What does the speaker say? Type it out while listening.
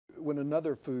when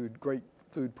another great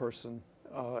food person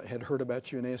had heard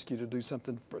about you and asked you to do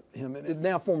something for him, and it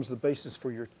now forms the basis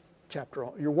for your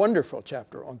your wonderful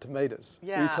chapter on tomatoes.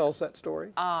 Yeah. Will you tell us that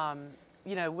story?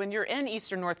 You know, when you're in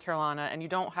Eastern North Carolina and you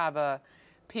don't have a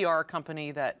PR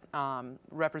company that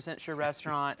represents your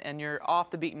restaurant and you're off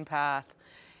the beaten path,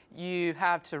 you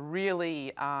have to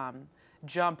really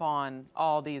jump on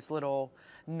all these little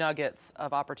nuggets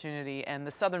of opportunity. And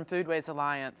the Southern Foodways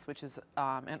Alliance, which is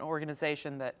an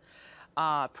organization that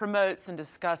promotes and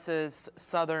discusses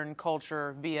Southern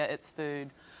culture via its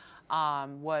food,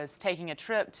 was taking a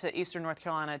trip to Eastern North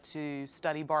Carolina to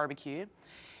study barbecue.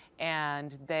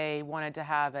 And they wanted to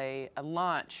have a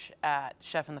lunch at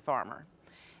Chef and the Farmer.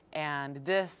 And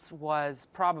this was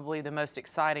probably the most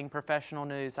exciting professional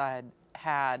news I had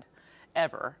had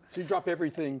ever. So you drop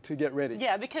everything to get ready?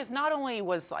 Yeah, because not only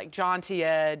was like John T.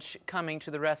 Edge coming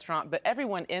to the restaurant, but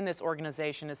everyone in this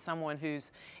organization is someone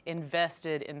who's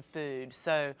invested in food.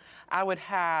 So I would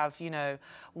have, you know,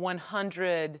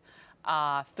 100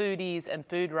 foodies and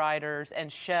food writers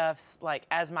and chefs like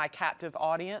as my captive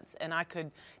audience, and I could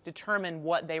determine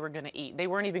what they were going to eat. They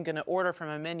weren't even going to order from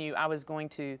a menu. I was going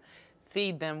to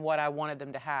feed them what I wanted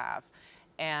them to have.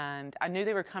 And I knew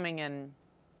they were coming in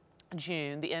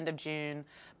June, the end of June,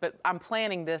 but I'm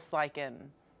planning this like in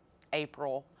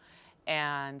April.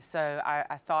 And so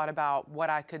I thought about what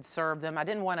I could serve them. I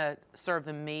didn't want to serve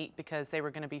them meat because they were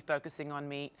going to be focusing on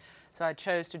meat. So I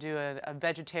chose to do a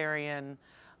vegetarian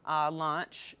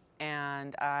lunch,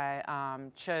 and I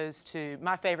chose to,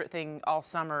 my favorite thing all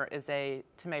summer is a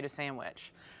tomato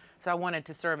sandwich. So I wanted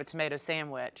to serve a tomato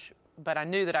sandwich, but I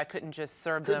knew that I couldn't just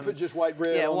serve them. Couldn't put just white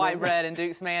bread Yeah, on white them. bread and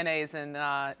Duke's mayonnaise and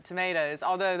tomatoes,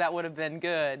 although that would have been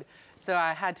good. So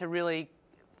I had to really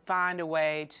find a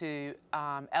way to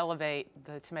elevate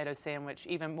the tomato sandwich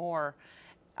even more.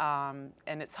 And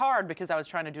it's hard because I was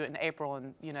trying to do it in April,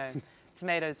 and you know,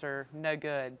 tomatoes are no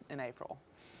good in April.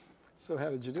 So how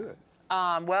did you do it?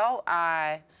 Well,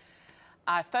 I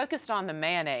focused on the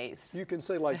mayonnaise. You can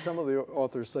say, like some of the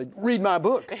authors say, read my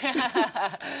book.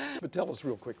 But tell us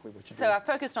real quickly what you did. So I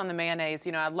focused on the mayonnaise.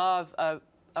 You know, I love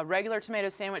a regular tomato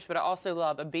sandwich, but I also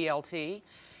love a BLT.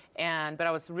 But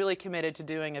I was really committed to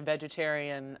doing a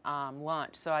vegetarian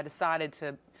lunch. So I decided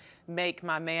to make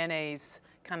my mayonnaise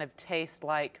kind of taste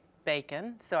like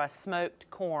bacon. So I smoked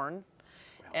corn.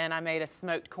 And I made a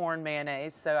smoked corn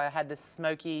mayonnaise, so I had this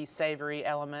smoky, savory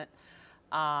element.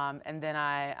 And then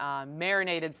I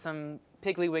marinated some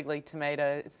Piggly Wiggly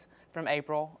tomatoes from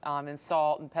April in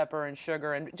salt and pepper and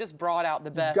sugar, and just brought out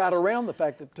the best. You got around the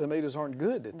fact that tomatoes aren't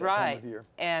good at that time of year.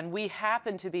 And we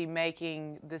happened to be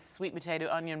making this sweet potato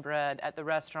onion bread at the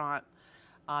restaurant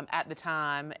at the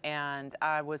time, and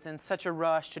I was in such a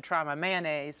rush to try my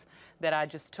mayonnaise that I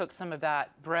just took some of that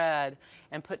bread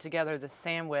and put together the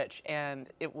sandwich, and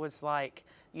it was like,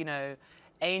 you know,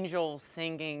 angels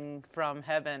singing from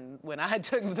heaven when I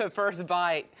took the first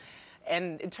bite.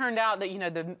 And it turned out that, you know,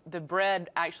 the bread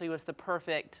actually was the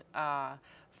perfect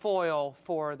foil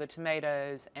for the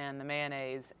tomatoes and the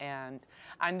mayonnaise, and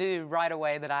I knew right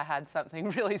away that I had something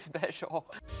really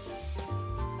special.